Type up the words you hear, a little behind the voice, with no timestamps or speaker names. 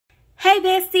Hey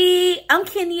bestie, I'm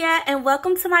Kenya and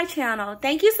welcome to my channel.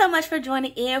 Thank you so much for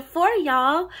joining in for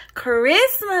y'all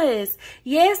Christmas.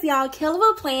 Yes, y'all, Kell of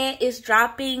A Plan is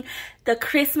dropping the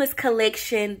Christmas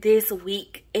collection this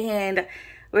week and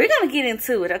we're going to get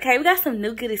into it, okay? We got some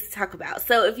new goodies to talk about.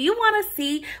 So if you want to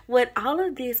see what all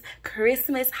of this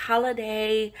Christmas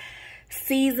holiday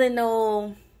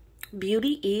seasonal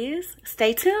beauty is,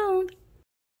 stay tuned.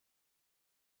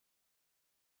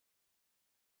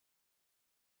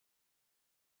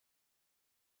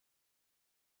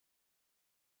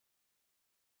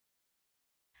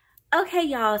 Okay,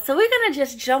 y'all, so we're gonna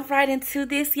just jump right into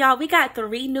this, y'all. We got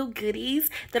 3 new goodies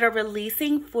that are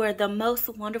releasing for the most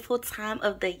wonderful time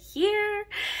of the year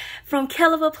from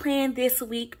Kell of A Plan this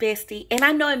week, bestie. And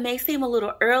I know it may seem a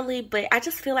little early, but I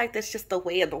just feel like that's just the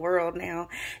way of the world now.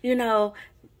 You know,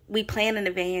 we plan in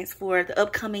advance for the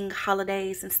upcoming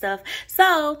holidays and stuff.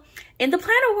 So in the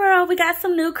planner world, we got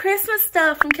some new Christmas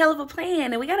stuff from Kell of A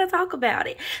Plan and we got to talk about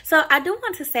it. So I do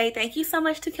want to say thank you so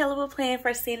much to Kell of A Plan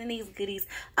for sending these goodies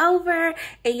over.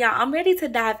 And y'all, I'm ready to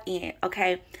dive in,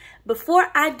 okay? Before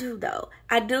I do though,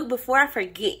 before I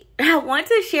forget, I want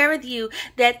to share with you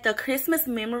that the Christmas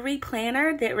memory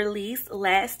planner that released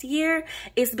last year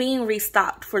is being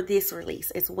restocked for this release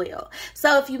as well.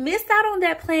 So if you missed out on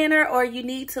that planner or you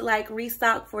need to like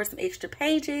restock for some extra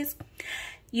pages,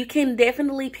 you can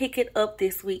definitely pick it up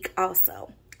this week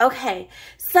also. Okay,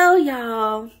 so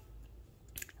y'all,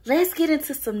 let's get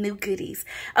into some new goodies.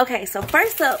 Okay, so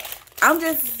first up, I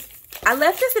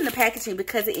left this in the packaging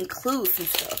because it includes some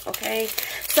stuff, okay?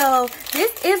 So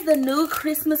this is the new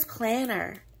Christmas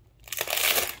planner.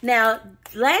 Now,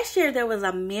 last year there was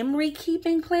a memory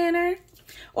keeping planner,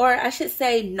 or I should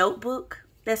say notebook.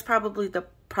 That's probably the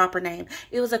proper name.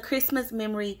 It was a Christmas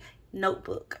memory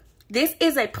notebook. This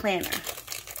is a planner,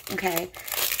 okay?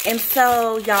 And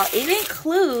so, y'all, it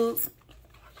includes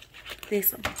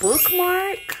this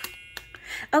bookmark.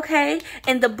 Okay,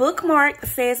 and the bookmark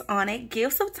says on it,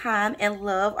 gifts of time and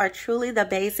love are truly the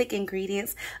basic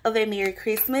ingredients of a Merry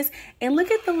Christmas. And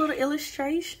look at the little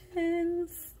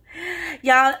illustrations.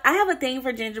 Y'all, I have a thing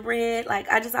for gingerbread. Like,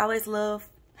 I just always love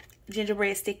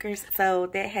gingerbread stickers. So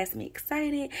that has me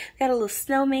excited. Got a little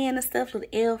snowman and stuff with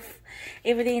elf,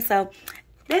 everything. So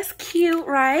that's cute,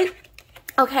 right?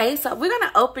 Okay, so we're going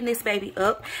to open this baby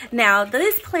up. Now,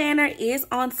 this planner is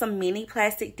on some mini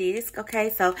plastic discs, okay?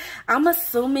 So, I'm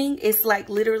assuming it's like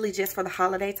literally just for the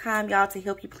holiday time, y'all, to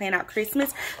help you plan out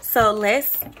Christmas. So,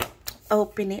 let's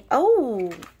open it.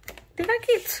 Oh, did I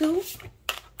get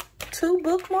two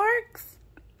bookmarks?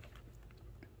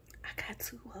 I got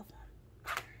 2 of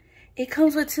them. It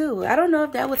comes with 2. I don't know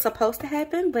if that was supposed to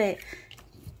happen, but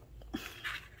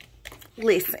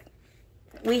listen,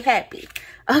 we happy.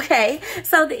 Okay,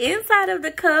 so the inside of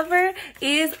the cover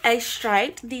is a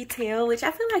striped detail, which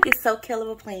I feel like is so Kell of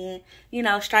A Plan, you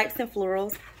know, stripes and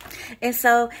florals. And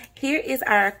so here is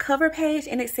our cover page,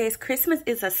 and it says Christmas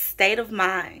is a state of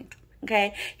mind.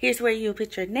 Okay, here's where you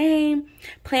put your name,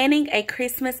 planning a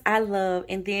Christmas I love,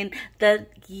 and then the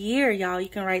year, y'all, you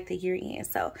can write the year in.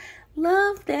 So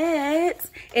love that.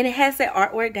 And it has that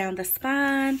artwork down the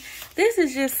spine. This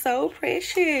is just so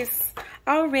precious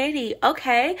already.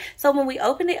 Okay, so when we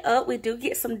open it up, we do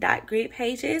get some dot grid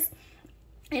pages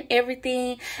and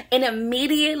everything. And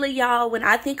immediately, y'all, when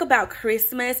I think about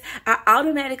Christmas, I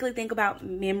automatically think about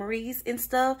memories and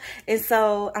stuff. And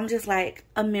so I'm just like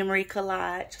a memory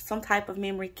collage, some type of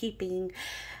memory keeping.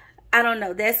 I don't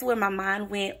know, that's where my mind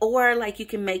went. Or like you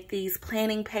can make these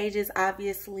planning pages,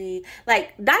 obviously.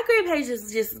 Like dot grid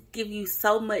pages just give you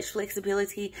so much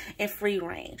flexibility and free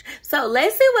range. So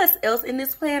let's see what's else in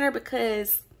this planner,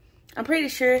 because I'm pretty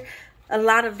sure a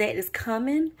lot of that is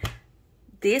coming.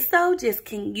 This though,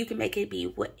 you can make it be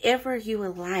whatever you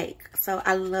would like. So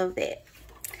I love that.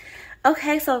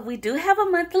 Okay, so we do have a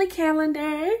monthly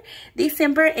calendar,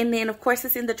 December, and then of course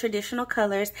it's in the traditional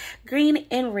colors, green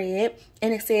and red,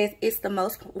 and it says it's the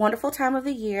most wonderful time of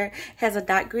the year. Has a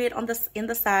dot grid on in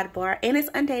the sidebar, and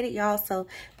it's undated, y'all, so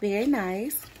very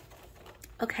nice.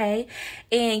 Okay,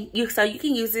 and you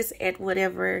can use this at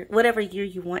whatever year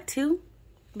you want to,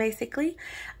 basically.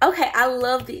 Okay, I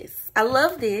love this. I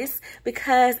love this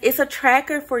because it's a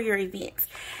tracker for your events.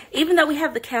 Even though we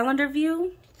have the calendar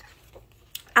view,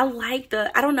 I like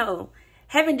I don't know,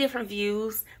 having different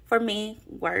views for me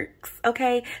works,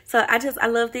 okay? So I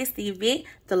love this, the event,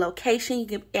 the location, you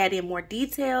can add in more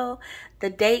detail, the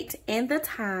date and the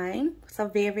time, so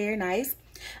very, very nice.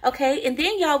 Okay, and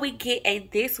then y'all, we get a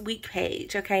this week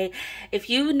page. Okay, if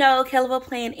you know Kell of A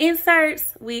Plan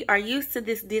inserts, we are used to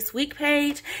this week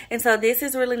page, and so this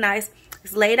is really nice.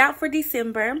 It's laid out for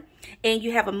December, and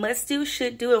you have a must do,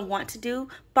 should do, and want to do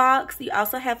box. You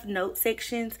also have note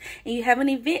sections, and you have an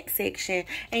event section.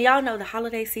 And y'all know the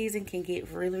holiday season can get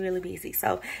really busy,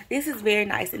 so this is very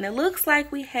nice. And it looks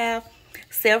like we have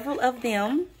several of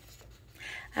them.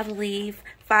 I believe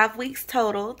 5 weeks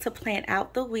total to plan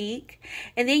out the week.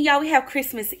 And then y'all, we have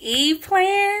Christmas Eve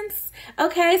plans.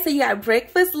 Okay, so you got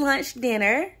breakfast, lunch,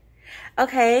 dinner.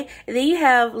 Okay, and then you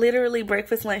have literally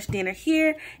breakfast, lunch, dinner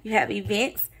here. You have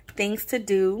events, things to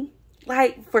do,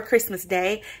 like for Christmas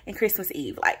Day and Christmas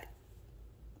Eve. Like,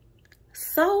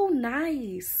 so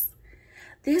nice.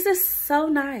 This is so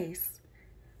nice.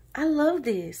 I love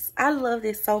this. I love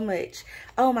this so much.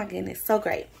 Oh my goodness, so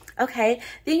great. Okay,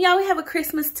 then y'all, we have a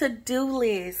Christmas to-do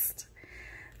list.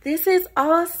 This is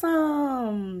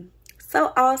awesome.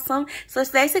 So awesome. So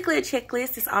it's basically a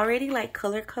checklist. It's already like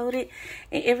color coded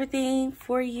and everything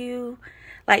for you.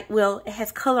 Like, well, it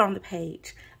has color on the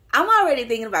page. I'm already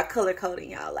thinking about color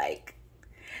coding, y'all. Like,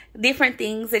 different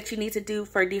things that you need to do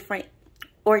for different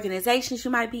organizations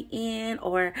you might be in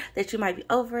or that you might be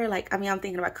over. Like, I mean, I'm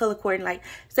thinking about color coding, like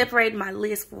separating my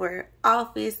list for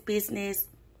office, business,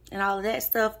 and all of that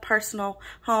stuff, personal,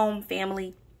 home,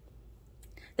 family.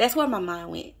 That's where my mind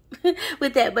went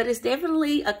with that, but it's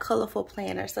definitely a colorful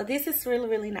planner. So this is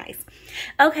really nice.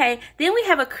 Okay, then we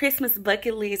have a Christmas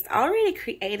bucket list already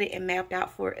created and mapped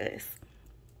out for us.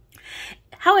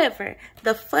 However,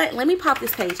 the font, let me pop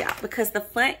this page out because the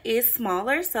font is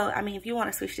smaller. So, I mean, if you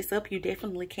want to switch this up, you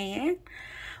definitely can.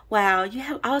 Wow, you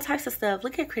have all types of stuff.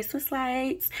 Look at Christmas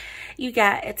lights. You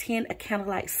got attend a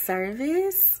candlelight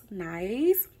service.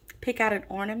 Nice. Pick out an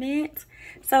ornament.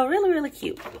 So really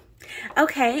cute.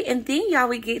 Okay, and then y'all,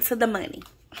 we get to the money.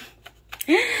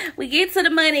 We get to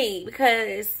the money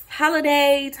because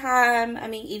holiday time, I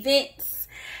mean events,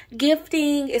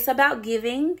 gifting, it's about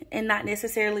giving and not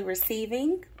necessarily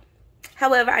receiving.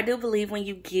 However, I do believe when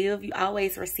you give, you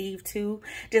always receive too,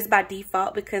 just by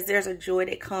default, because there's a joy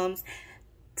that comes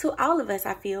to all of us,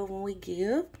 I feel, when we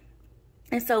give.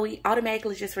 And so we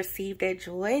automatically just receive that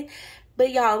joy.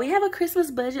 But y'all, we have a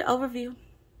Christmas budget overview.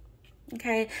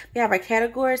 Okay, we have our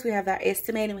categories, we have our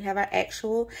estimating, we have our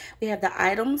actual, we have the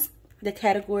items, the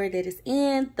category that is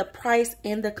in, the price,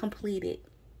 and the completed.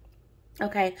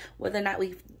 Okay, whether or not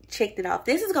we've checked it off.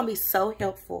 This is going to be so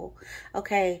helpful.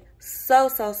 Okay, so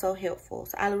helpful.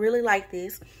 So I really like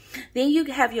this. Then you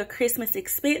have your Christmas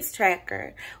expense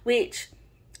tracker, which,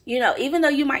 you know, even though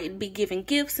you might be giving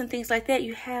gifts and things like that,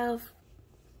 you have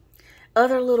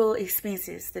other little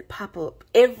expenses that pop up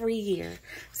every year.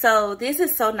 So this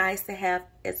is so nice to have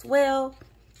as well.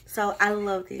 So I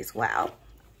love this. Wow.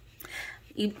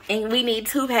 And we need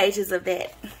 2 pages of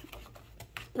that.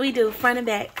 We do, front and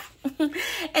back.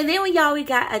 And then we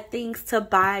got a things to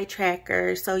buy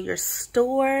tracker. So your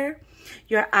store,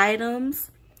 your items,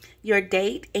 your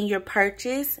date, and your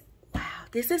purchase. Wow,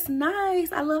 this is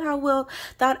nice. I love how well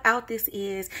thought out this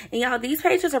is. And y'all, these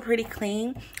pages are pretty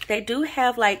clean. They do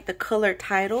have like the color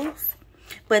titles,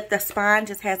 but the spine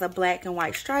just has a black and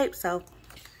white stripe. So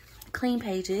clean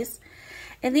pages.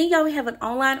 And then y'all, we have an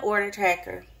online order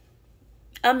tracker.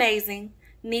 Amazing.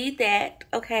 Need that.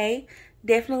 Okay,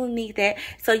 definitely need that.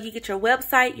 So you get your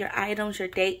website, your items, your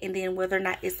date, and then whether or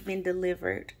not it's been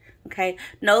delivered. Okay,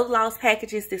 no lost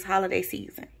packages this holiday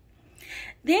season.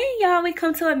 Then y'all, we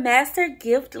come to a master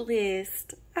gift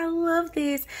list. I love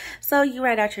this. So you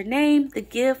write out your name, the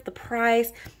gift, the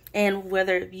price, and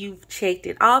whether you've checked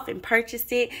it off and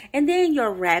purchased it, and then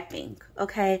your wrapping.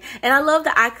 Okay, and I love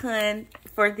the icon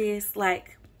for this.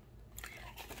 Like,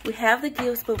 we have the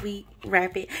gifts, but we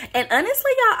wrap it. And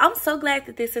honestly, y'all, I'm so glad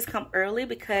that this has come early,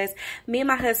 because me and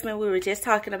my husband, we were just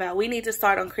talking about we need to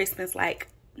start on Christmas like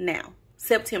now,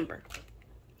 September.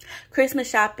 Christmas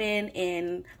shopping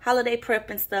and holiday prep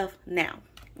and stuff now.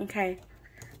 Okay,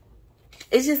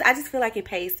 it's just, I just feel like it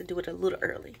pays to do it a little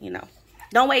early, you know.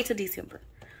 Don't wait till December.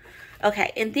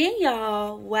 Okay, and then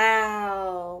y'all,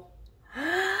 wow.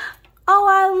 Oh,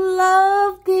 I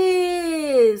love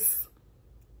this.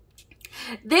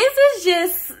 This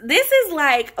is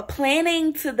like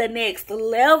planning to the next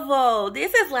level.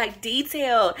 This is like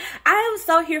detailed. I am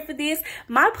so here for this.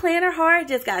 My planner heart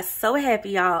just got so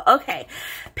happy, y'all. Okay,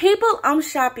 people I'm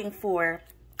shopping for.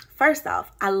 First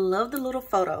off, I love the little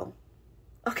photo.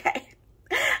 Okay.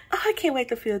 Oh, I can't wait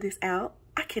to fill this out.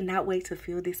 I cannot wait to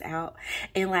fill this out.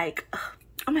 And like,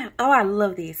 oh, I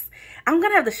love this. I'm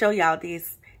gonna have to show y'all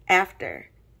this after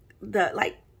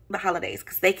the holidays,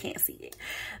 because they can't see it.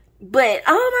 But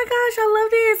oh my gosh, I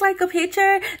love this. Like a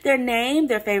picture, their name,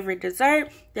 their favorite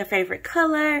dessert, their favorite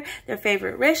color, their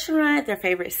favorite restaurant, their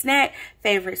favorite snack,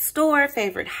 favorite store,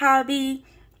 favorite hobby.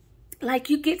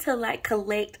 Like you get to like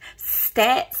collect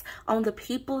stats on the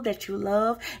people that you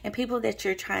love and people that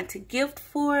you're trying to gift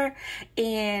for,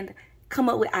 and come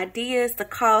up with ideas, the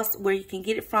cost, where you can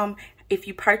get it from, if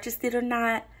you purchased it or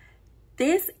not.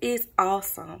 This is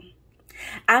awesome.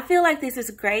 I feel like this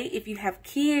is great if you have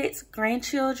kids,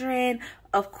 grandchildren,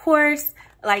 of course,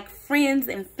 like friends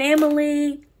and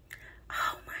family.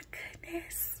 Oh my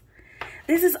goodness.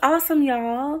 This is awesome,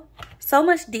 y'all. So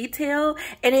much detail,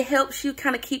 and it helps you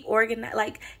kind of keep organized,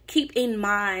 like keep in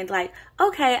mind, like,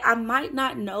 okay, I might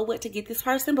not know what to get this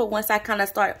person, but once I kind of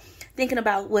start thinking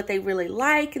about what they really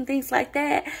like and things like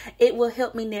that, it will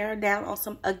help me narrow down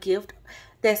on a gift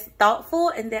that's thoughtful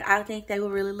and that I think they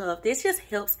will really love. This just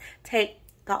helps take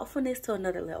thoughtfulness to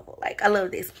another level. Like, I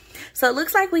love this. So it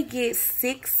looks like we get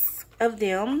 6 of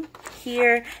them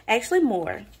here, actually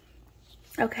more.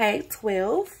 Okay,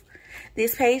 12.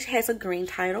 This page has a green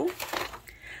title.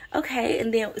 Okay,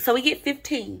 and then so we get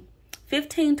 15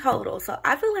 total. So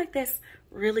I feel like that's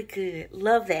really good.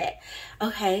 Love that.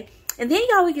 Okay, and then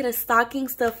y'all, we get a stocking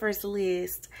stuffers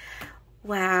list.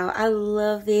 Wow, I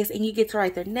love this. And you get to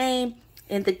write their name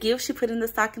and the gifts you put in the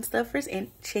stocking stuffers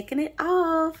and checking it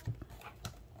off.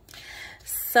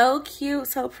 So cute,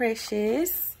 so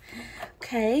precious.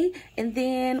 Okay, and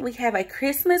then we have a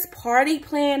Christmas party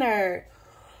planner.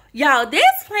 Y'all, this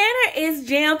planner is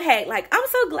jam-packed. Like, I'm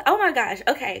so glad. Oh my gosh.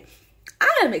 Okay,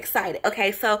 I am excited.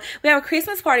 Okay, so we have a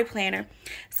Christmas party planner.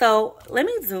 So let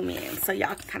me zoom in so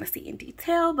y'all can kind of see in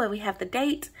detail. But we have the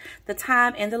date, the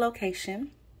time, and the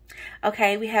location.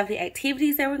 Okay, we have the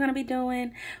activities that we're going to be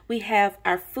doing. We have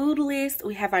our food list.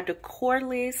 We have our decor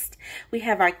list. We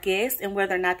have our guests and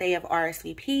whether or not they have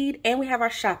RSVP'd. And we have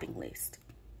our shopping list.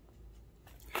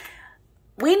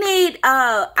 We need,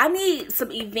 I need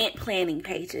some event planning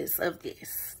pages of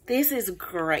this. This is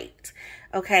great.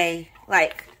 Okay,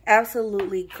 like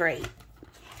absolutely great.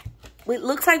 It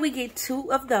looks like we get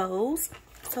 2 of those.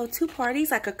 So 2 parties,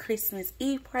 like a Christmas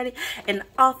Eve party, an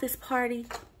office party.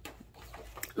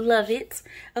 Love it.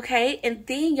 Okay, and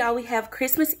then y'all, we have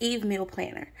Christmas Eve meal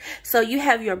planner. So you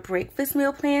have your breakfast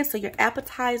meal plan, so your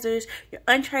appetizers, your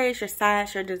entrees, your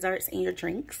sides, your desserts, and your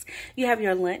drinks. You have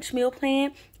your lunch meal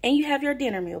plan, and you have your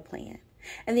dinner meal plan.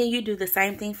 And then you do the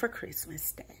same thing for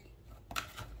Christmas Day.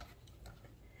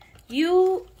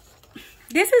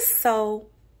 This is so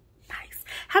nice.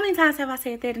 How many times have I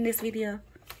said that in this video?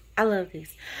 I love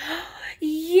this.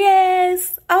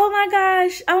 Yes. Oh my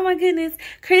gosh. Oh my goodness.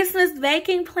 Christmas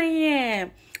baking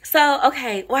plan. So,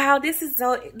 okay. Wow. This is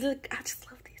so, look, I just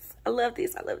love this. I love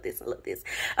this. I love this. I love this.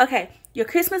 Okay. Your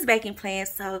Christmas baking plan.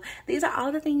 So these are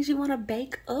all the things you want to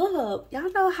bake up.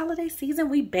 Y'all know holiday season,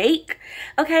 we bake.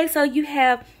 Okay. So you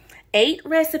have 8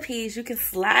 recipes you can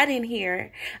slide in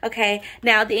here. Okay.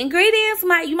 Now the ingredients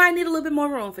you might need a little bit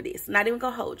more room for this. Not even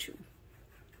gonna hold you.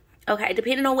 Okay.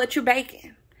 Depending on what you're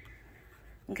baking.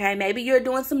 Okay, maybe you're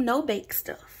doing some no-bake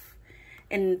stuff,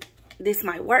 and this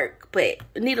might work, but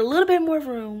need a little bit more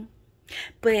room.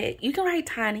 But you can write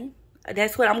tiny.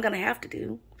 That's what I'm going to have to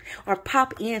do. Or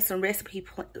pop in some recipe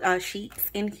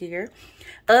sheets in here.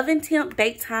 Oven temp,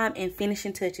 bake time, and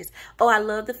finishing touches. Oh, I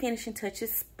love the finishing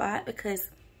touches spot because,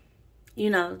 you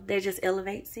know, that just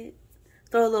elevates it.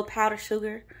 Throw a little powdered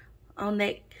sugar on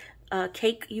that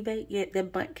cake you bake, yeah,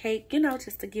 that bundt cake, you know,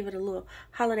 just to give it a little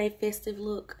holiday festive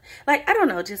look. Like, I don't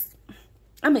know, just,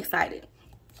 I'm excited.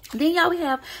 Then y'all, we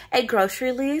have a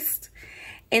grocery list,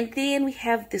 and then we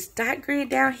have this dot grid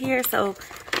down here. So,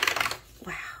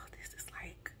 wow, this is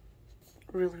like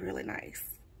really, really nice.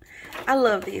 I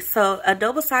love this. So, a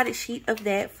double-sided sheet of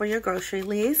that for your grocery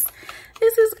list.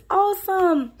 This is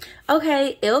awesome.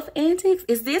 Okay, Elf Antics.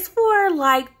 Is this for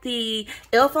like the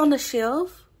Elf on the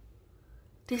Shelf?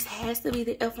 This has to be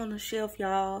the Elf on the Shelf,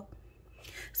 y'all.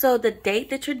 So the date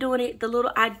that you're doing it, the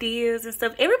little ideas and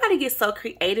stuff, everybody gets so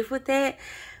creative with that.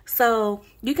 So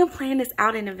you can plan this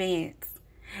out in advance.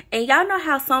 And y'all know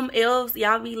how some elves,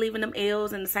 y'all be leaving them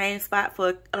elves in the same spot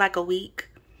for like a week.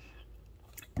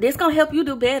 This gonna help you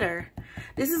do better.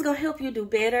 This is gonna help you do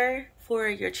better for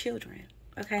your children,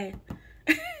 okay?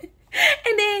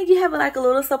 And then you have like a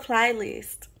little supply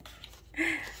list.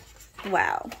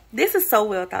 Wow, this is so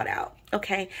well thought out.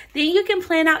 Okay, then you can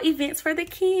plan out events for the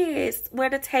kids, where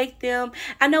to take them.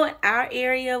 I know in our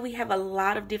area we have a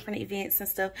lot of different events and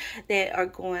stuff that are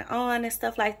going on and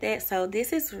stuff like that. So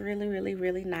this is really, really,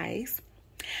 really nice.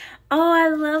 Oh, I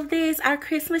love this. Our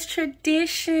Christmas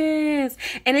traditions.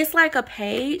 And it's like a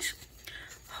page.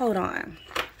 Hold on.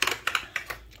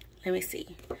 Let me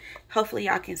see. Hopefully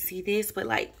y'all can see this, but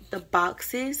like the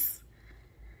boxes.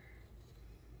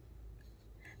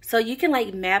 So you can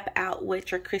like map out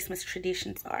what your Christmas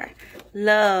traditions are.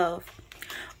 Love.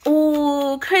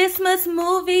 Ooh, Christmas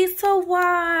movies to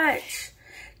watch.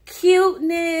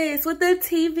 Cuteness with the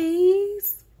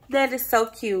TVs. That is so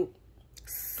cute.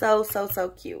 So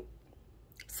cute.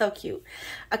 So cute.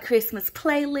 A Christmas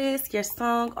playlist, your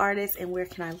song, artist, and where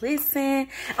can I listen.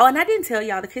 Oh, and I didn't tell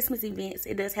y'all the Christmas events.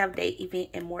 It does have date, event,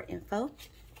 and more info.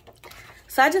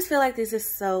 So I just feel like this is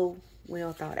so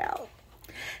well thought out.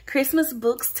 Christmas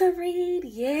books to read.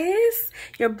 Yes.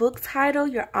 Your book title,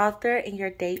 your author, and your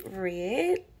date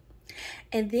read.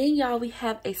 And then, y'all, we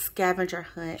have a scavenger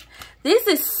hunt. This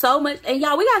is so much. And,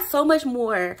 y'all, we got so much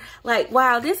more. Like,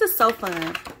 wow, this is so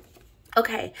fun.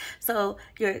 Okay, so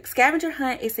your scavenger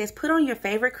hunt, it says put on your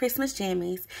favorite Christmas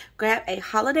jammies, grab a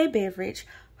holiday beverage,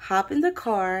 hop in the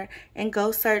car, and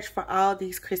go search for all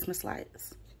these Christmas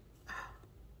lights.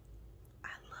 I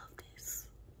love this.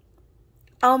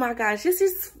 Oh my gosh, this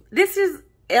is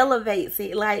elevates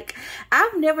it. Like,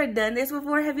 I've never done this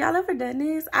before. Have y'all ever done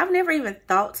this? I've never even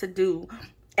thought to do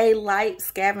a light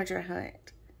scavenger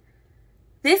hunt.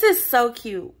 This is so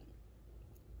cute.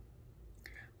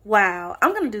 Wow,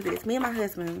 I'm gonna do this. Me and my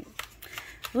husband,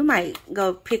 we might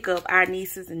go pick up our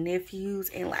nieces and nephews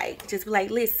and like just be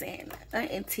like, listen,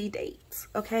 and tea dates,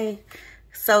 okay?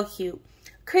 So cute.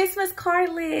 Christmas card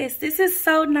list. This is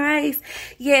so nice.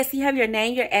 Yes, you have your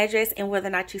name, your address, and whether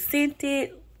or not you sent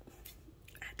it.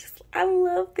 I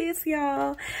love this,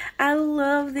 y'all. I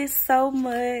love this so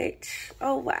much.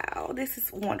 Oh, wow. This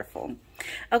is wonderful.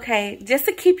 Okay, just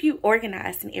to keep you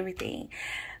organized and everything.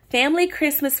 Family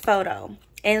Christmas photo.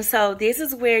 And so this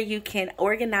is where you can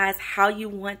organize how you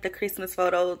want the Christmas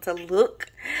photo to look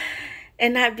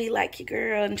and not be like your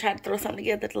girl and try to throw something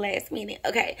together at the last minute.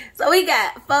 Okay, so we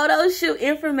got photo shoot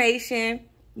information,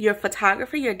 your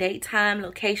photographer, your date, time,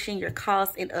 location, your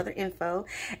cost, and other info.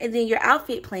 And then your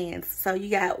outfit plans. So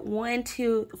you got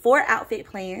 4 outfit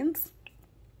plans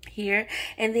here.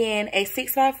 And then a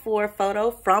 6x4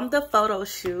 photo from the photo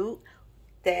shoot.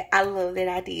 That I love that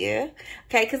idea,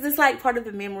 okay, because it's like part of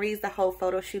the memories, the whole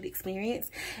photo shoot experience.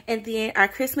 And then our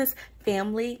Christmas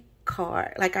family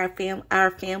card, like our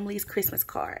family's Christmas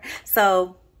card.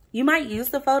 So you might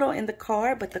use the photo in the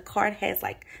card, but the card has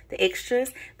like the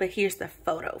extras, but here's the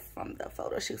photo from the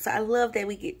photo shoot. So I love that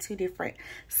we get 2 different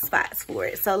spots for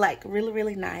it. So like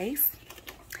really nice.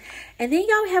 And then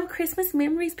y'all, we have a Christmas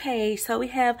memories page. So we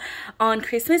have on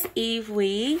Christmas Eve,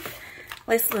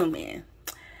 let's zoom in.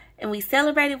 And we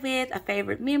celebrated with a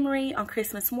favorite memory. On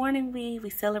Christmas morning,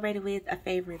 we celebrated with a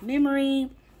favorite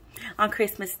memory. On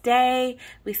Christmas Day,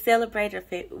 we celebrated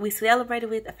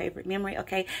with a favorite memory.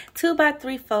 Okay,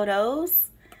 2x3 photos.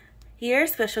 Here,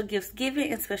 special gifts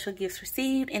given and special gifts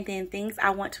received. And then things I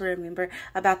want to remember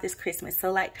about this Christmas.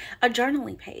 So like a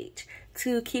journaling page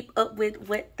to keep up with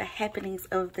what the happenings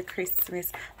of the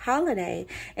Christmas holiday.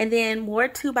 And then more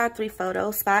 2x3 photo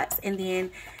spots. And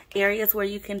then areas where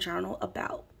you can journal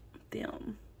about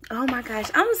them. Oh my gosh,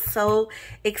 I'm so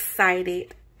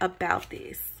excited about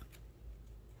this.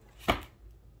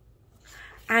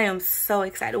 I am so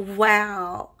excited.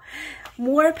 Wow,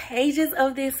 more pages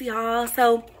of this, y'all.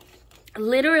 So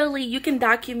literally you can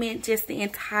document just the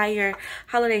entire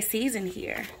holiday season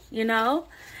here, you know.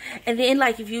 And then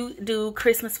like if you do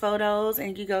Christmas photos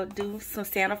and you go do some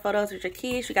Santa photos with your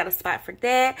kids, you got a spot for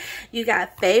that. You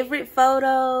got favorite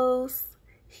photos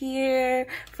here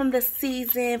from the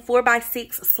season,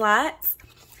 4x6 slots.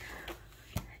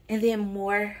 And then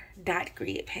more dot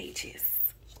grid pages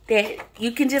that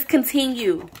you can just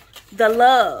continue the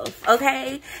love,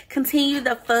 okay? Continue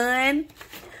the fun.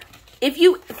 If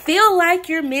you feel like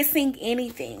you're missing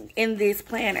anything in this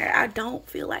planner, I don't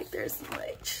feel like there's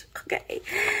much, okay?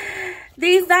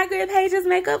 These dot grid pages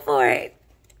make up for it.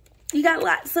 You got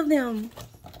lots of them,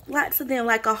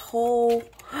 like a whole...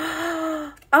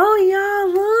 Oh,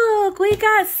 y'all, look, we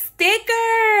got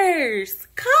stickers.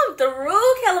 Come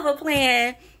through, Kell of A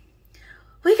Plan.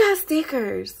 We got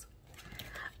stickers.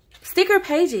 Sticker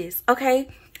pages, okay?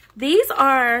 These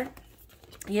are,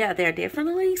 yeah, they're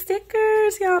definitely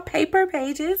stickers, y'all, paper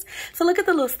pages. So look at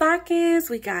the little stockings.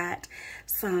 We got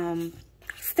some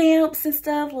stamps and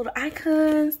stuff, little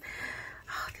icons.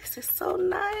 Oh, this is so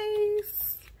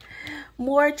nice.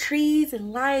 More trees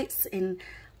and lights and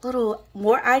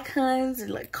more icons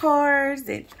and like cards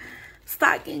and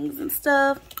stockings and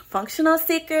stuff. Functional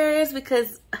stickers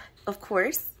because of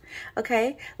course,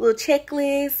 okay. Little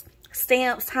checklist,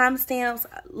 stamps, time stamps,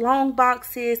 long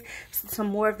boxes, some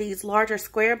more of these larger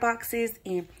square boxes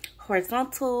and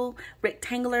horizontal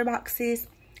rectangular boxes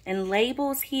and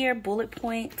labels here, bullet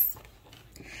points.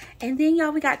 And then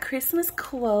y'all, we got Christmas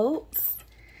quotes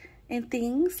and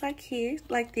things like here,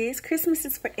 like this. Christmas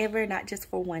is forever, not just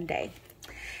for one day.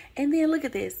 And then look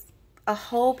at this, a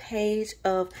whole page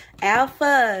of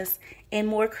alphas and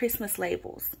more Christmas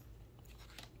labels.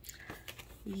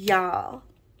 Y'all,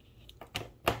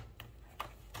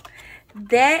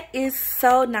 that is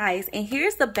so nice. And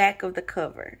here's the back of the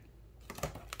cover.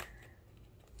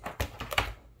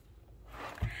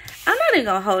 I'm not even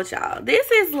gonna hold y'all. This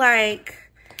is like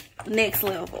next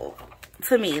level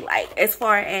to me, like as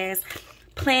far as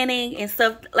planning and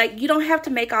stuff. Like, you don't have to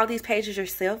make all these pages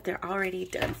yourself. They're already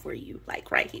done for you,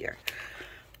 like right here.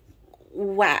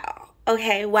 Wow.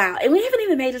 Okay, wow. And we haven't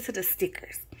even made it to the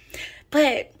stickers,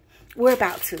 but we're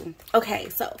about to. Okay,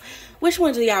 so which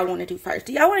one do y'all want to do first?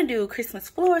 Do y'all want to do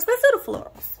Christmas florals? Let's do the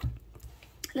florals.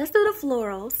 Let's do the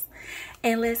florals,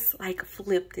 and let's like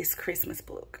flip this Christmas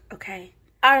book, okay?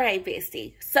 All right,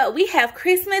 bestie. So we have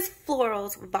Christmas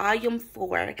Florals Volume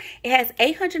 4. It has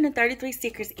 833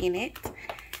 stickers in it.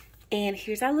 And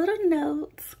here's our little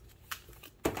notes.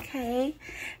 Okay,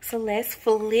 so let's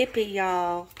flip it,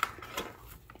 y'all.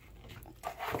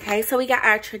 Okay, so we got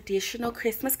our traditional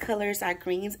Christmas colors, our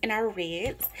greens and our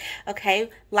reds. Okay,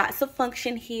 lots of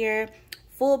function here.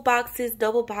 Full boxes,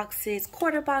 double boxes,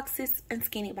 quarter boxes, and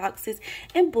skinny boxes,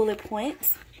 and bullet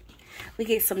points. We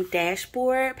get some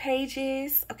dashboard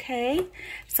pages, okay?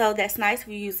 So that's nice if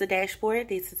you use the dashboard.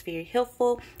 This is very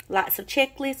helpful. Lots of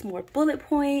checklists, more bullet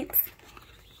points.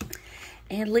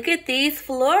 And look at these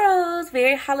florals,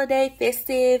 very holiday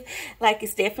festive. Like,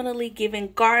 it's definitely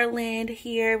giving garland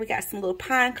here. We got some little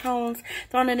pine cones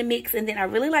thrown in the mix. And then I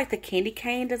really like the candy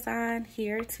cane design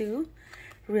here too.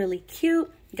 Really cute.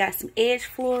 Got some edge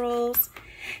florals.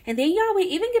 And then y'all, we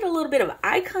even get a little bit of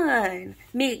icon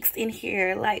mixed in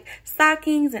here, like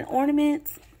stockings and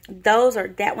ornaments.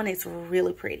 That one is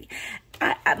really pretty.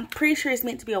 I'm pretty sure it's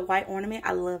meant to be a white ornament.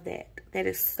 I love that. That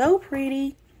is so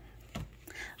pretty.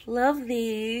 Love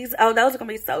these. Oh, those are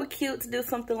gonna be so cute to do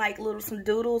something like some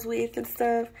doodles with and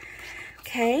stuff.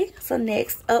 Okay, so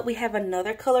next up we have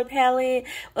another color palette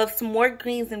of some more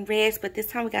greens and reds, but this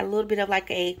time we got a little bit of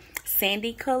like a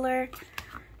sandy color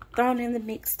thrown in the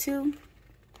mix too.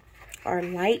 Or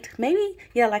light, maybe,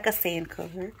 yeah, like a sand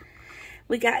color.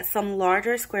 We got some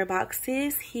larger square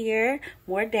boxes here,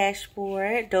 more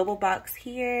dashboard, double box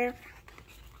here.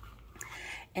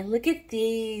 And look at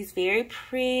these, very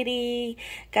pretty.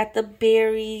 Got the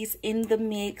berries in the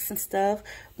mix and stuff.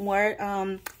 More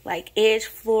like edge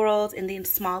florals, and then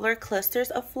smaller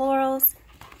clusters of florals.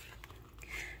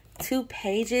 2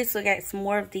 pages, so I got some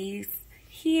more of these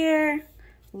here.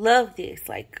 Love this,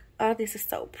 like, oh, this is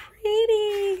so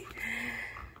pretty.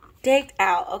 Decked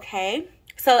out, okay?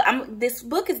 So this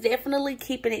book is definitely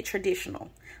keeping it traditional.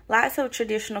 Lots of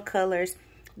traditional colors.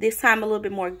 This time a little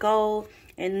bit more gold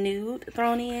and nude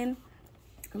thrown in.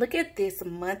 Look at this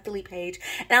monthly page.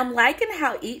 And I'm liking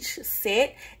how each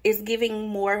set is giving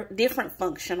more different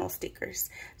functional stickers.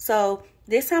 So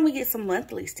this time we get some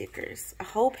monthly stickers. A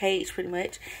whole page pretty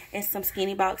much. And some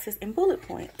skinny boxes and bullet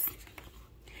points.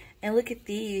 And look at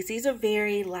these. These are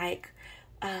very like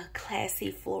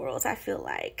classy florals, I feel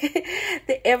like.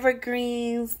 The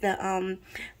evergreens, the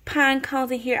pine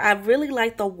cones in here. I really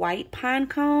like the white pine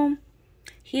cone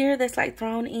here that's like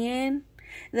thrown in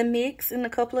the mix in a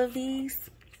couple of these.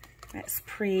 That's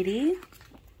pretty.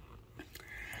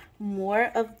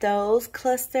 More of those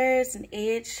clusters and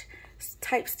edge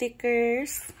type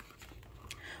stickers.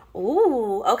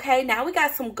 Ooh, okay, now we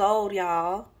got some gold,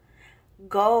 y'all.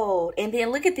 Gold. And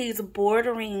then look at these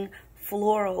bordering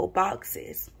floral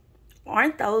boxes.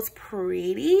 Aren't those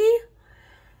pretty?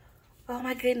 Oh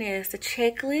my goodness, the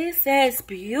checklist, that's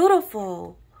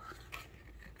beautiful.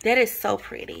 That is so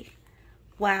pretty.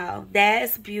 Wow,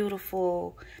 that's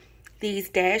beautiful. These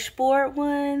dashboard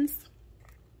ones,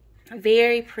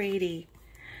 very pretty.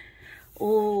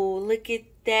 Oh, look at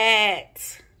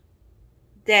that.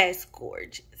 That's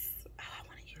gorgeous. Oh, I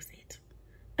want to use it.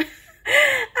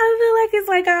 I feel like it's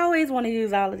like I always want to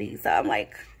use all of these. So I'm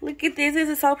like, look at this. This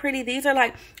is so pretty. These are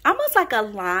like almost like a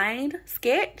lined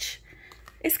sketch.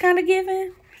 It's kind of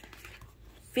giving.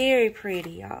 Very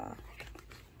pretty, y'all.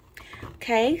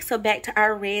 Okay, so back to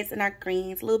our reds and our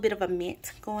greens. A little bit of a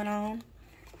mint going on.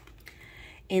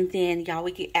 And then, y'all,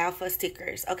 we get alpha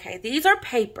stickers. Okay, these are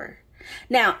paper.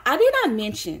 Now, I did not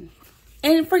mention,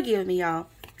 and forgive me, y'all,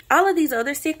 all of these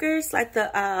other stickers, like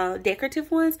the decorative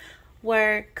ones,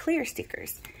 were clear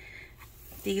stickers.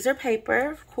 These are paper,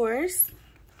 of course.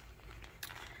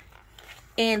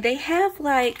 And they have,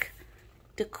 like,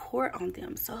 decor on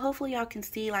them. So, hopefully, y'all can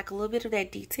see, like, a little bit of that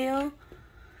detail.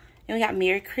 And we got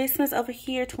Merry Christmas over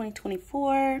here,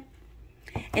 2024.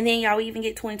 And then y'all even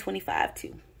get 2025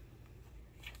 too.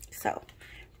 So,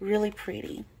 really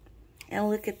pretty. And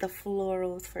look at the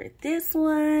florals for this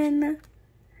one.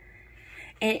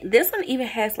 And this one even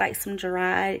has like some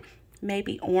dried,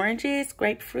 maybe oranges,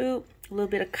 grapefruit, a little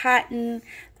bit of cotton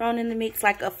thrown in the mix,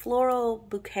 like a floral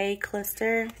bouquet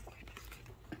cluster.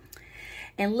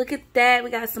 And look at that. We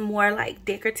got some more like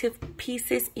decorative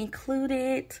pieces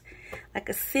included. Like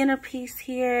a centerpiece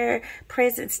here.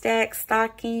 Present stack,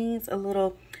 stockings, a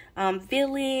little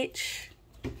village.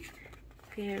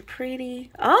 Very pretty.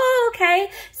 Oh, okay.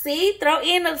 See, throw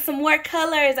in some more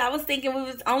colors. I was thinking we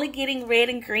was only getting red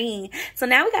and green. So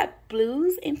now we got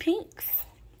blues and pinks.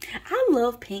 I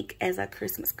love pink as a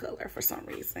Christmas color for some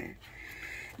reason.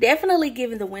 Definitely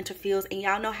giving the winter feels. And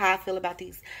y'all know how I feel about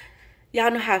these. Y'all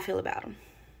know how I feel about them.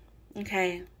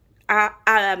 Okay.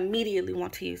 I immediately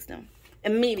want to use them.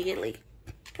 Immediately.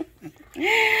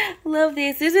 Love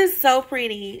this. This is so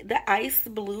pretty. The ice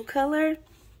blue color.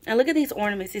 And look at these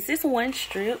ornaments. Is this one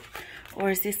strip?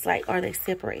 Or is this like, are they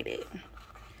separated?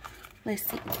 Let's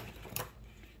see.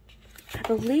 I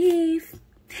believe.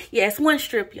 Yeah, it's one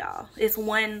strip, y'all. It's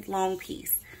one long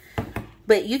piece.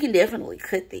 But you can definitely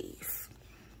cut these.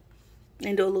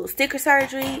 And do a little sticker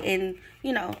surgery. And,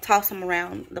 you know, toss them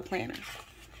around the planner.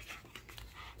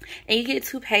 And you get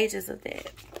 2 pages of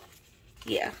that.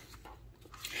 Yeah.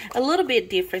 A little bit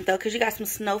different, though. Because you got some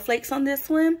snowflakes on this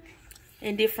one.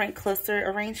 In different cluster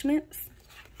arrangements.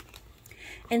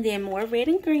 And then more red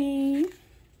and green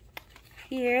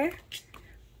here.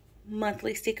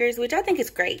 Monthly stickers, which I think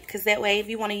is great, because that way if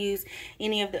you want to use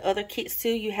any of the other kits too,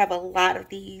 you have a lot of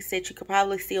these that you could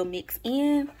probably still mix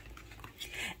in.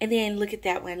 And then look at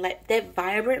that one. Like that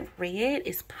vibrant red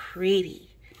is pretty.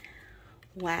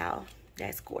 Wow,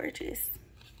 that's gorgeous.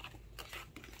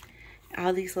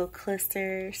 All these little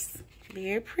clusters,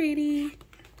 very pretty.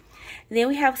 And then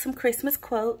we have some Christmas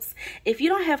quotes. If you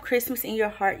don't have Christmas in your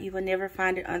heart, you will never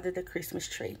find it under the Christmas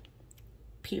tree.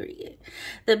 Period.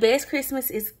 The best Christmas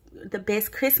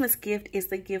gift is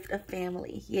the gift of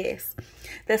family. Yes.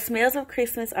 The smells of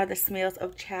Christmas are the smells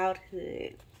of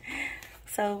childhood.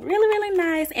 So really, really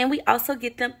nice. And we also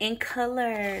get them in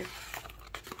color.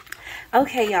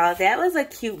 Okay, y'all, that was a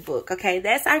cute book. Okay,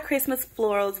 that's our Christmas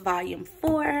Florals Volume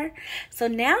 4. So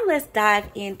now let's dive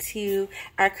into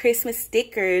our Christmas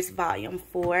Stickers Volume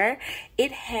 4.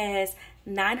 It has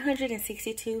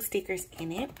 962 stickers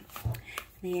in it.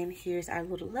 Then here's our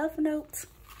little love note.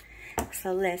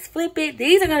 So let's flip it.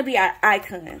 These are going to be our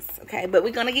icons, okay? But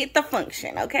we're going to get the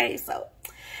function, okay? So,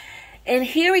 and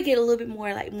here we get a little bit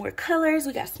more, like more colors.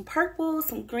 We got some purple,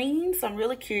 some greens. So I'm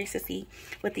really curious to see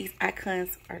what these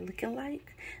icons are looking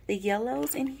like. The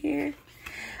yellows in here.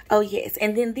 Oh, yes.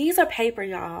 And then these are paper,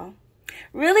 y'all.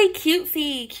 Really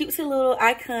cutesy little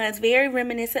icons. Very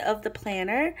reminiscent of the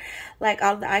planner. Like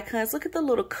all the icons. Look at the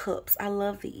little cups. I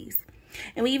love these.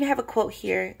 And we even have a quote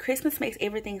here. Christmas makes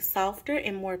everything softer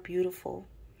and more beautiful.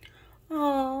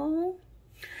 Oh,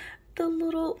 the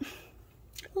little,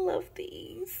 I love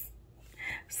these.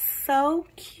 So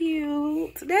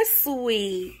cute. That's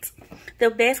sweet. The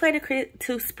best way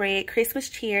to spread Christmas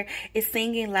cheer is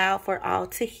singing loud for all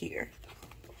to hear.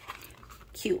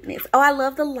 Cuteness. Oh, I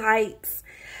love the lights.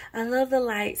 I love the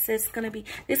lights. It's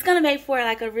gonna make for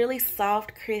like a really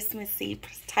soft Christmassy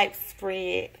type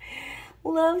spread.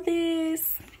 Love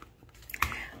this.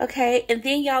 Okay, and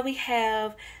then y'all, we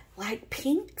have like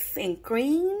pinks and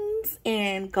greens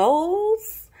and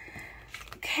golds.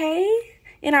 Okay,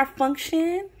 in our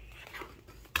function.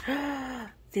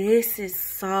 This is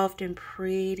soft and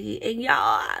pretty. And y'all,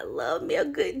 I love me a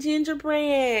good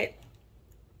gingerbread.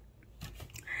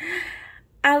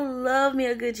 I love me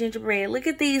a good gingerbread. Look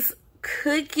at these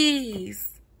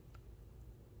cookies.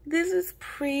 This is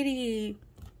pretty.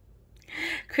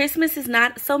 Christmas is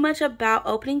not so much about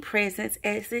opening presents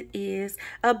as it is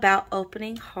about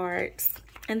opening hearts.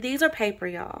 And these are paper,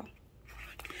 y'all.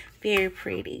 Very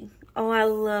pretty. Oh, I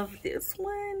love this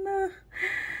one.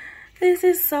 This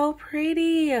is so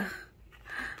pretty.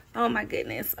 Oh my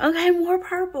goodness. Okay, more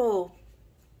purple.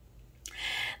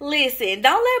 Listen,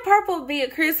 don't let purple be a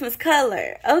Christmas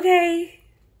color, okay?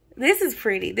 This is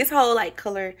pretty. This whole like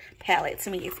color palette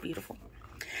to me is beautiful.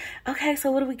 Okay,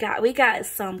 so what do we got? We got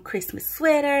some Christmas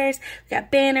sweaters, we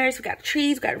got banners, we got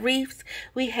trees, we got wreaths,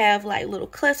 we have like little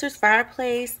clusters,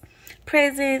 fireplace,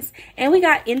 presents, and we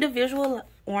got individual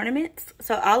ornaments.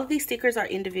 So all of these stickers are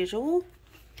individual.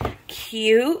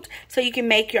 Cute. So you can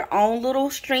make your own little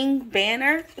string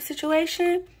banner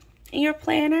situation in your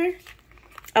planner.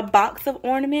 A box of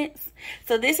ornaments.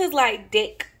 So this is like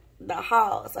deck the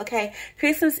halls, okay?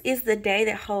 Christmas is the day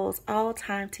that holds all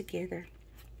time together.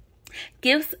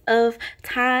 Gifts of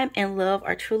time and love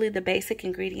are truly the basic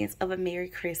ingredients of a Merry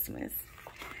Christmas.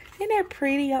 Isn't that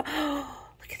pretty, y'all? Oh,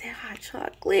 look at that hot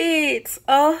chocolate.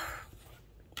 Oh.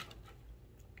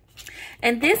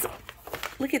 And this,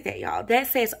 look at that, y'all. That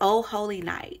says, Oh Holy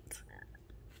Night.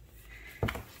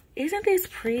 Isn't this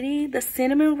pretty? The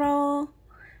cinnamon roll.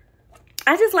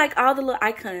 I just like all the little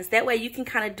icons. That way you can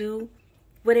kind of do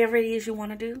whatever it is you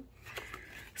want to do.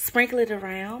 Sprinkle it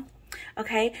around.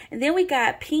 Okay, and then we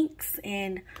got pinks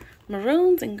and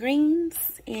maroons and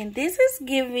greens. And this is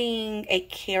giving a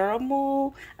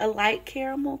caramel, a light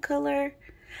caramel color.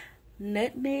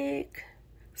 Nutmeg,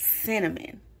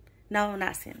 cinnamon. No,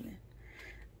 not cinnamon.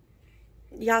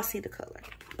 Y'all see the color.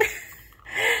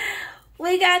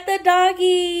 We got the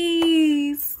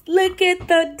doggies. Look at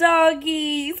the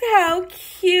doggies. How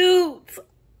cute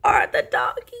are the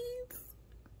doggies?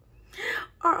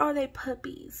 Or are they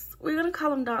puppies? We're going to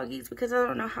call them doggies because I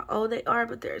don't know how old they are,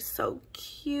 but they're so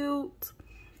cute.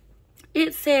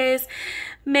 It says,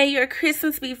 may your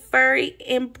Christmas be furry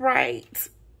and bright.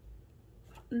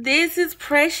 This is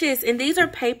precious. And these are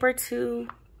paper too.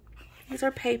 These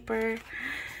are paper.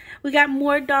 We got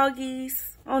more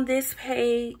doggies on this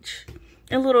page.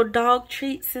 And little dog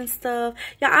treats and stuff.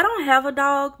 Yeah, I don't have a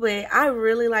dog, but I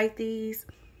really like these.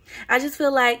 I just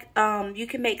feel like you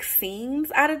can make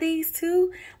scenes out of these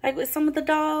too. Like with some of the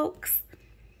dogs.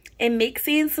 And mix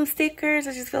in some stickers.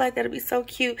 I just feel like that'll be so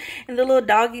cute. And the little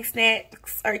doggy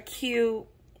snacks are cute.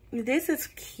 This is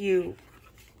cute.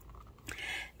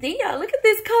 Then y'all, look at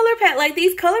this color palette. Like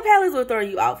these color palettes will throw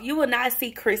you off. You will not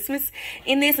see Christmas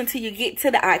in this until you get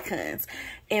to the icons.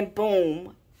 And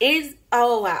boom.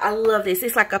 Oh wow, I love this.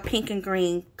 It's like a pink and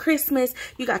green Christmas.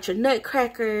 You got your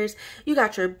nutcrackers. You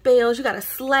got your bells. You got a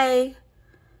sleigh.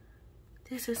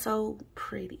 This is so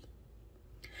pretty.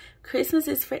 Christmas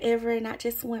is forever, not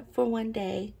just for one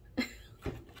day.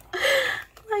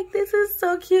 Like this is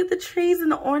so cute. The trees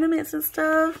and the ornaments and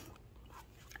stuff.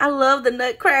 I love the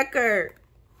nutcracker.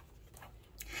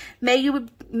 May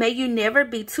you never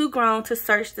be too grown to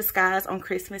search the skies on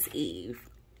Christmas Eve.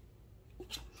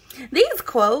 These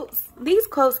quotes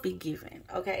be given,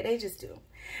 okay? They just do.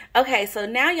 Okay, so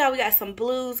now, y'all, we got some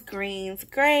blues, greens,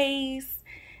 grays,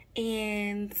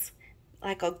 and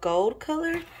like a gold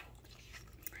color.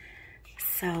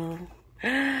 So,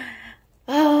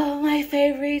 oh, my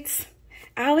favorites.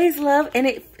 I always love, and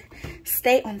it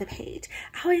stay on the page.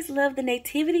 I always love the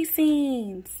nativity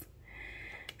scenes.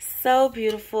 So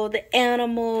beautiful. The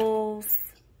animals.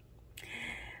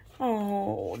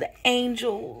 Oh, the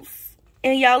angels.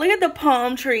 And y'all, look at the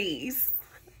palm trees.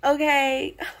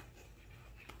 Okay.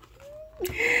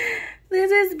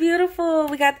 This is beautiful.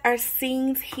 We got our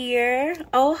scenes here.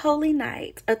 Oh, Holy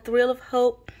Night. A thrill of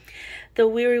hope. The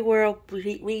weary world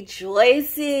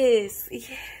rejoices.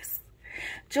 Yes.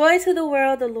 Joy to the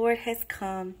world. The Lord has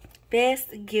come.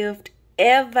 Best gift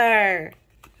ever.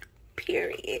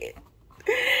 Period.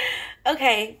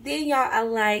 Okay, then y'all, I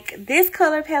like this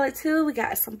color palette too. We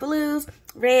got some blues,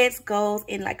 reds, golds,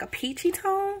 and like a peachy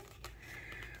tone.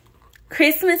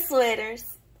 Christmas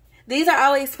sweaters. These are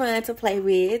always fun to play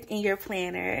with in your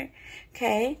planner.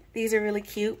 Okay, these are really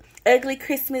cute. Ugly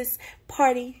Christmas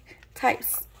party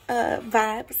types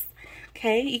vibes.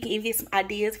 Okay, you can even get some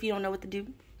ideas if you don't know what to do.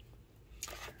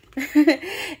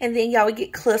 And then y'all would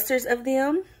get clusters of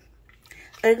them.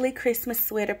 Ugly Christmas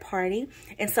sweater party.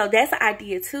 And so that's an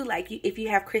idea too. Like if you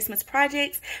have Christmas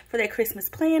projects for that Christmas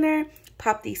planner,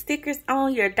 pop these stickers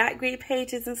on your dot grid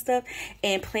pages and stuff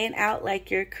and plan out like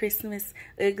your Christmas,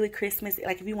 ugly Christmas.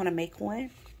 Like if you want to make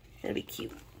one, that'll be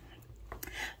cute.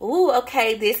 Ooh,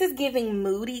 okay. This is giving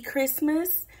moody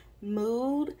Christmas.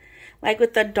 Mood. Like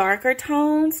with the darker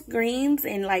tones, greens,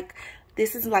 and like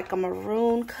this is like a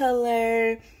maroon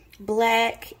color.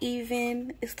 Black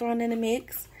even is thrown in the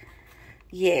mix.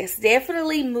 Yes,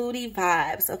 definitely moody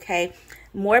vibes, okay?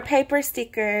 More paper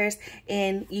stickers,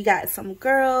 and you got some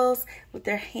girls with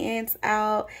their hands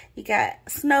out. You got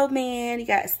snowman, you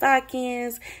got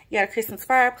stockings, you got a Christmas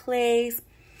fireplace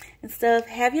and stuff.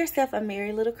 Have yourself a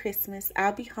merry little Christmas.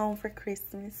 I'll be home for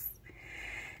Christmas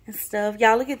and stuff.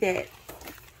 Y'all, look at that.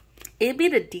 It'd be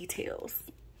the details,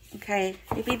 okay?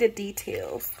 It'd be the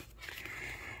details.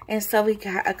 And so we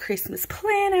got a Christmas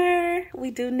planner.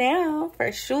 We do now,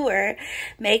 for sure.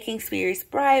 Making spirits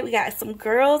bright. We got some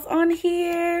girls on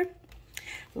here.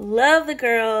 Love the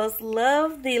girls.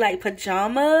 Love the like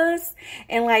pajamas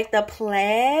and like the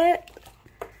plaid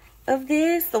of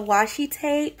this. The washi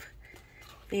tape.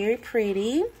 Very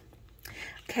pretty.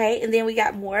 Okay, and then we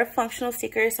got more functional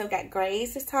stickers. So we got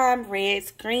grays this time,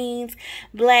 reds, greens,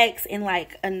 blacks, and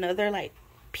like another like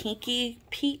pinky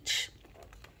peach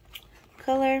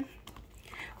color.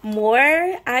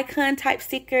 more icon type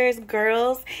stickers,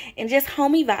 girls, and just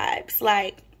homey vibes,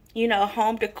 like, you know,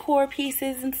 home decor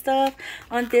pieces and stuff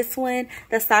on this one.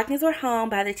 The stockings were hung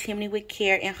by the chimney with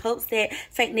care in hopes that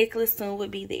St. Nicholas soon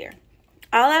would be there.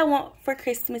 All I want for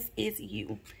Christmas is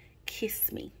you.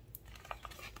 Kiss me.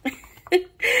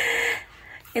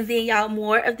 And then, y'all,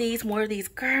 more of these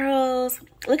girls.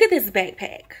 Look at this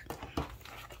backpack.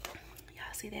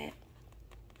 Y'all see that?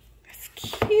 That's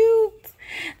cute.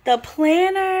 The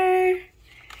planner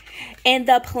and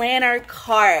the planner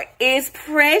cart is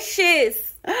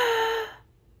precious. I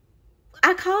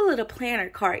call it a planner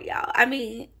cart, y'all. I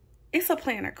mean, it's a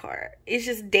planner cart. It's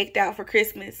just decked out for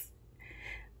Christmas.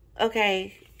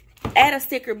 Okay, add a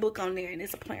sticker book on there and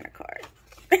it's a planner cart.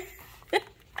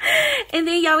 And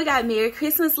then, y'all, we got Merry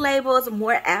Christmas labels,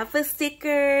 more alpha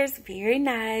stickers, very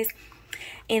nice.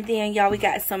 And then, y'all, we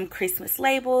got some Christmas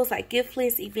labels like gift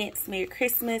lists, events, Merry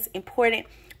Christmas, important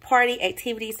party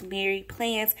activities, Merry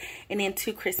plans, and then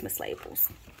 2 Christmas labels.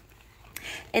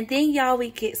 And then, y'all,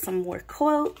 we get some more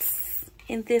quotes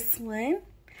in this one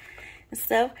and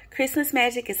stuff. Christmas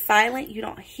magic is silent. You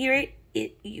don't hear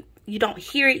it. You don't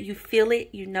hear it. You feel it.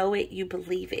 You know it. You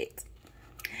believe it.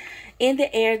 In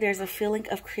the air, there's a feeling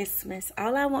of Christmas.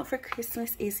 All I want for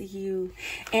Christmas is you.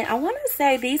 And I want to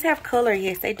say these have color.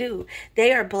 Yes, they do.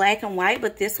 They are black and white,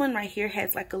 but this one right here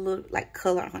has like a little like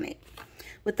color on it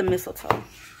with the mistletoe.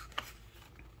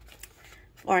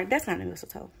 Or that's not a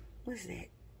mistletoe. What is that?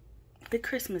 The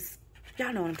Christmas.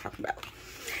 Y'all know what I'm talking about.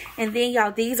 And then,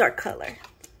 y'all, these are color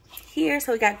here.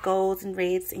 So we got golds and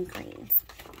reds and greens.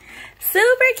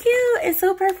 Super cute and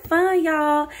super fun,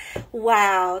 y'all.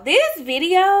 Wow, this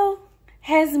video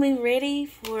has me ready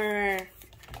for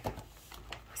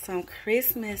some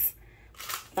Christmas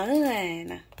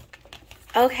fun.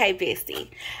 Okay, bestie.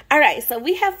 All right, so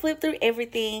we have flipped through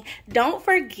everything. Don't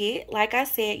forget, like I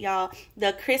said, y'all,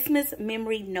 the Christmas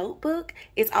memory notebook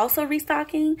is also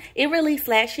restocking. It released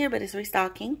last year, but it's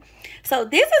restocking. So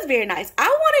this is very nice. I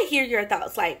want to hear your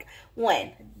thoughts. Like,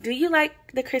 1, do you like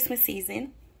the Christmas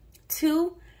season?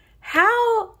 2,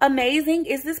 how amazing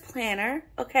is this planner?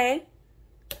 Okay,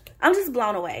 I'm just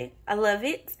blown away. I love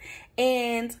it.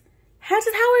 And how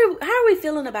are we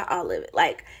feeling about all of it?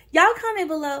 Like, y'all comment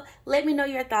below, let me know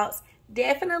your thoughts.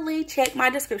 Definitely check my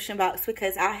description box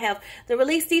because I have the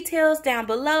release details down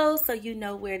below so you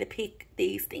know where to pick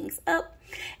these things up.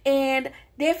 And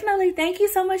definitely thank you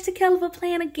so much to Kell of A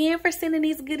Plan again for sending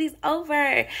these goodies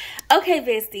over. Okay,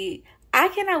 bestie, I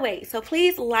cannot wait. So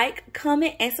please like,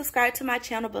 comment, and subscribe to my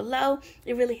channel below.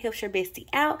 It really helps your bestie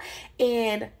out.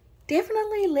 And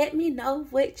definitely let me know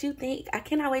what you think. I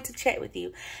cannot wait to chat with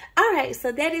you. All right,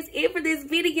 so that is it for this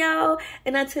video.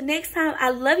 And until next time,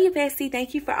 I love you, bestie.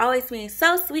 Thank you for always being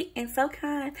so sweet and so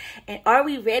kind. And are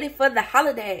we ready for the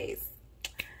holidays?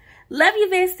 Love you,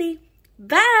 bestie.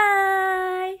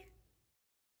 Bye.